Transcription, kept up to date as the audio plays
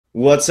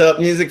What's up,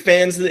 music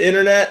fans of the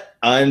internet?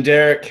 I'm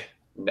Derek,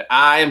 And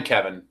I am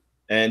Kevin.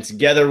 and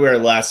together we're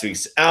last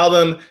week's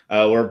album.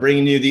 We're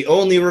bringing you the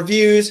only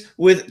reviews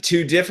with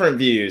two different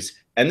views.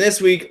 And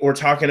this week we're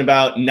talking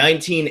about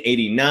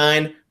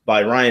 1989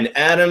 by Ryan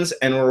Adams,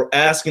 and we're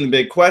asking the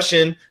big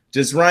question: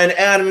 does Ryan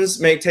Adams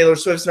make Taylor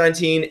Swift's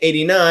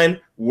 1989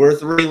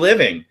 worth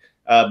reliving?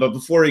 But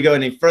before we go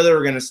any further,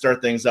 we're going to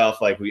start things off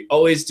like we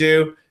always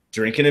do,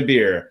 drinking a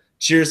beer.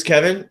 Cheers,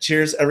 Kevin.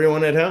 Cheers,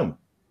 everyone at home.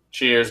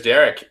 Cheers,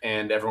 Derek,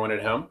 and everyone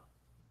at home.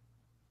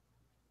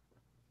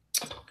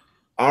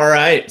 All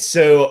right.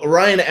 So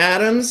Ryan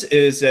Adams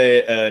is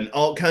an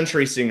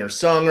alt-country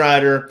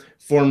singer-songwriter,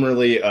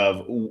 formerly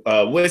of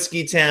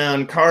Whiskey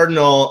Town,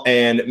 Cardinal,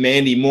 and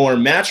Mandy Moore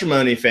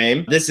Matrimony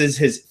fame. This is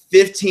his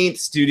 15th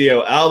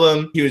studio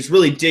album. He was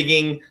really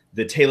digging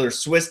the Taylor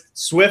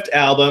Swift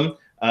album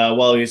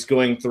while he was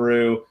going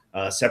through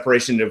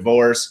separation,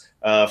 divorce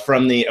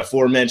from the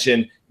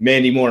aforementioned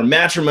Mandy Moore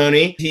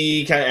Matrimony.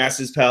 He kind of asked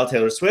his pal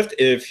Taylor Swift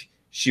if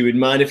she would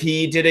mind if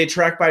he did a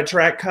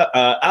track-by-track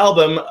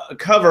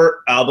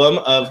cover album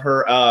of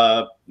her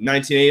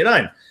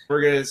 1989.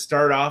 We're going to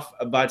start off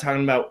by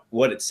talking about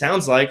what it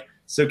sounds like.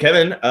 So,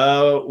 Kevin,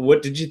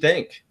 what did you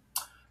think?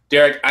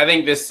 Derek, I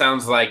think this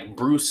sounds like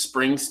Bruce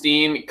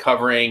Springsteen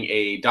covering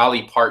a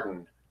Dolly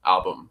Parton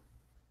album.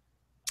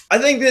 I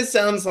think this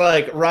sounds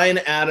like Ryan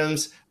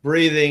Adams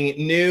breathing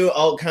new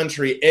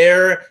alt-country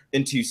air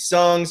into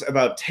songs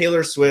about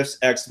Taylor Swift's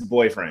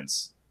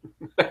ex-boyfriends.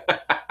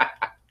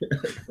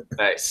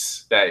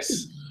 Nice,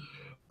 nice.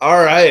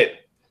 All right,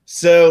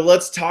 so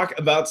let's talk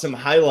about some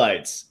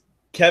highlights.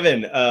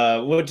 Kevin,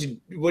 what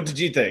did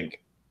you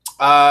think?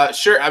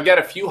 Sure, I've got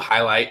a few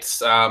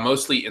highlights,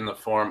 mostly in the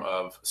form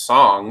of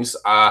songs.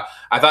 I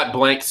thought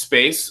Blank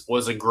Space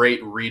was a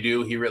great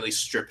redo. He really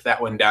stripped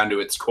that one down to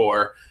its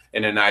core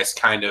in a nice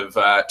kind of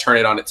turn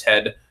it on its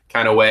head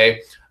kind of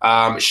way.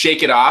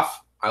 Shake It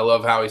Off. I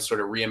love how he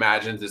sort of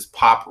reimagines this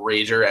pop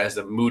rager as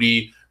a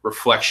moody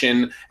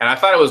reflection. And I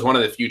thought it was one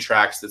of the few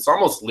tracks that's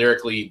almost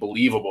lyrically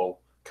believable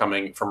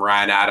coming from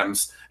Ryan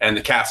Adams. And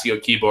the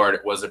Casio keyboard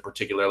was a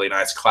particularly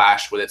nice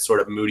clash with its sort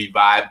of moody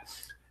vibe.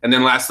 And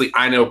then lastly,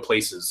 I Know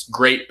Places.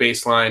 Great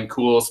bass line,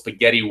 cool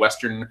spaghetti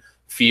Western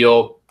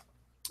feel.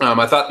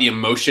 I thought the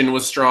emotion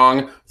was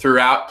strong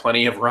throughout.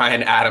 Plenty of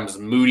Ryan Adams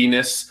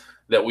moodiness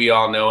that we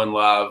all know and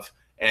love.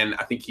 And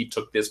I think he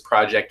took this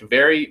project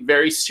very,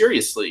 very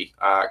seriously,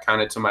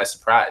 kind of to my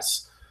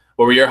surprise.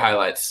 What were your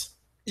highlights?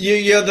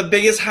 You know, the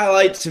biggest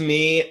highlight to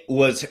me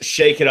was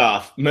Shake It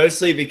Off,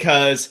 mostly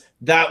because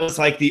that was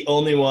like the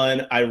only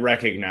one I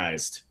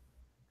recognized.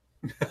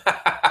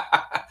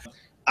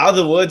 Out of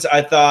the Woods,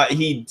 I thought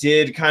he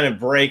did kind of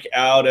break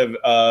out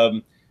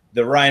of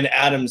the Ryan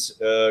Adams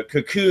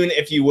cocoon,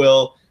 if you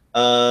will.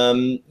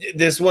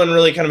 This one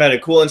really kind of had a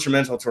cool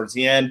instrumental towards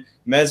the end,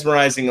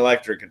 mesmerizing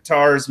electric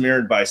guitars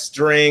mirrored by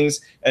strings,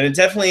 and it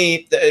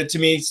definitely, to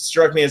me,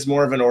 struck me as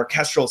more of an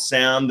orchestral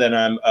sound than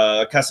I'm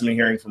accustomed to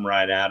hearing from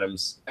Ryan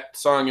Adams. That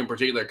song in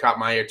particular caught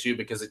my ear too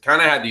because it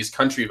kind of had these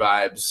country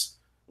vibes,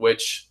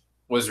 which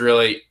was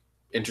really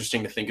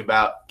interesting to think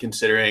about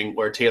considering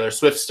where Taylor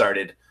Swift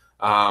started.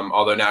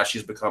 Although now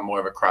she's become more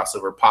of a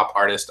crossover pop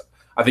artist.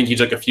 I think he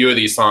took a few of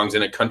these songs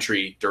in a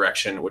country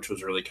direction, which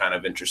was really kind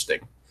of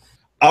interesting.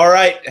 All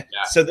right, Yeah.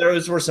 So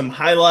those were some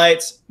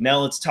highlights. Now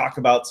let's talk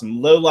about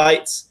some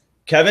lowlights.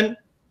 Kevin?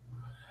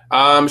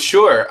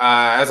 Sure.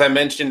 As I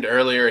mentioned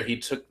earlier, he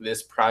took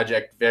this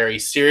project very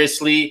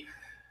seriously,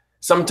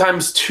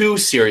 sometimes too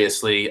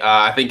seriously.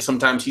 I think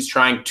sometimes he's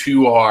trying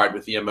too hard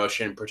with the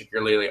emotion,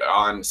 particularly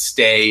on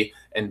Stay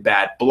and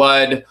Bad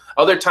Blood.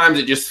 Other times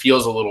it just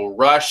feels a little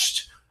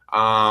rushed.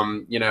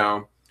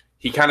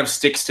 He kind of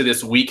sticks to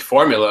this weak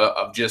formula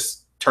of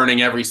just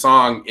turning every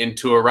song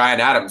into a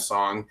Ryan Adams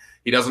song.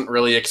 He doesn't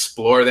really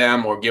explore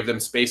them or give them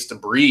space to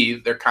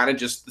breathe. They're kind of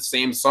just the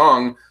same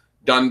song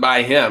done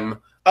by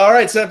him. All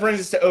right, so that brings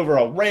us to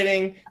overall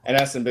rating. And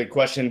that's the big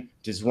question: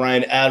 does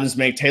Ryan Adams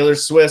make Taylor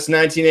Swift's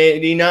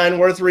 1989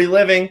 worth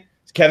reliving?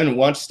 Kevin,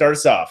 why don't you start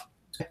us off?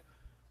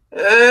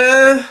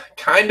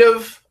 Kind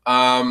of.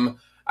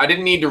 I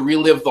didn't need to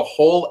relive the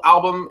whole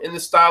album in the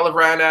style of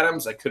Ryan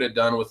Adams. I could have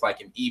done with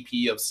like an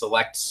EP of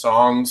select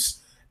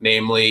songs,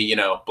 namely,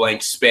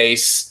 Blank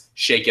Space,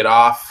 Shake It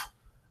Off,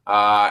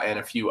 and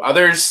a few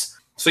others.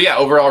 So yeah,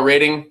 overall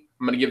rating,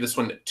 I'm going to give this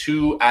one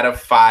 2 out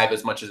of 5,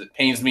 as much as it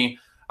pains me.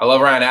 I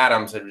love Ryan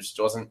Adams. I just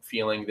wasn't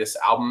feeling this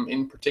album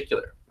in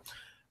particular.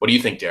 What do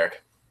you think,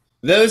 Derek?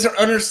 Those are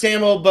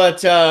understandable, but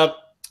to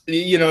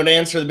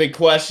answer the big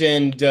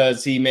question,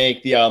 does he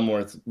make the album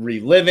worth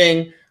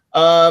reliving?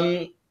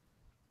 I'm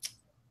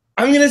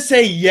going to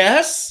say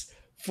yes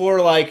for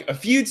like a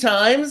few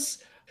times.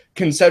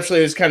 Conceptually,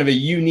 it was kind of a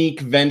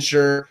unique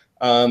venture,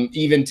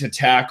 even to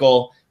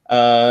tackle.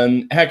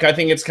 Heck, I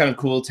think it's kind of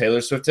cool, Taylor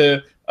Swift,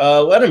 to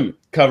let him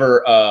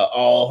cover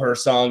all her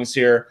songs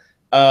here.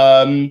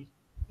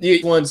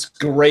 This one's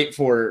great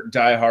for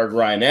diehard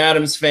Ryan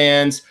Adams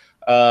fans.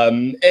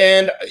 And,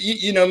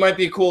 it might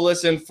be a cool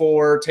listen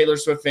for Taylor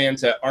Swift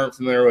fans that aren't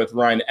familiar with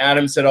Ryan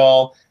Adams at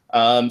all.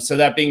 So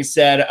that being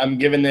said, I'm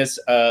giving this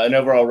an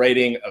overall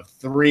rating of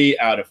 3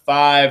 out of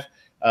 5.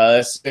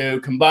 So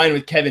combined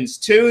with Kevin's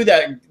 2,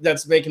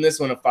 that's making this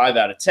one a 5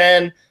 out of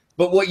 10.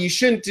 But what you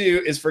shouldn't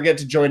do is forget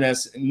to join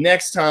us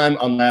next time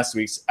on last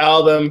week's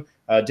album.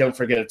 Don't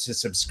forget to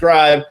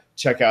subscribe,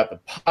 check out the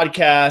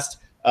podcast,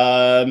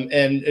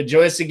 and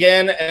join us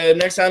again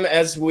next time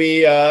as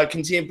we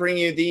continue to bring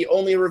you the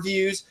only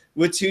reviews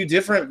with 2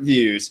 different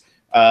views.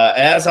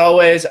 As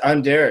always,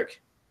 I'm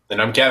Derek.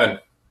 And I'm Kevin.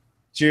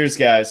 Cheers,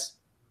 guys.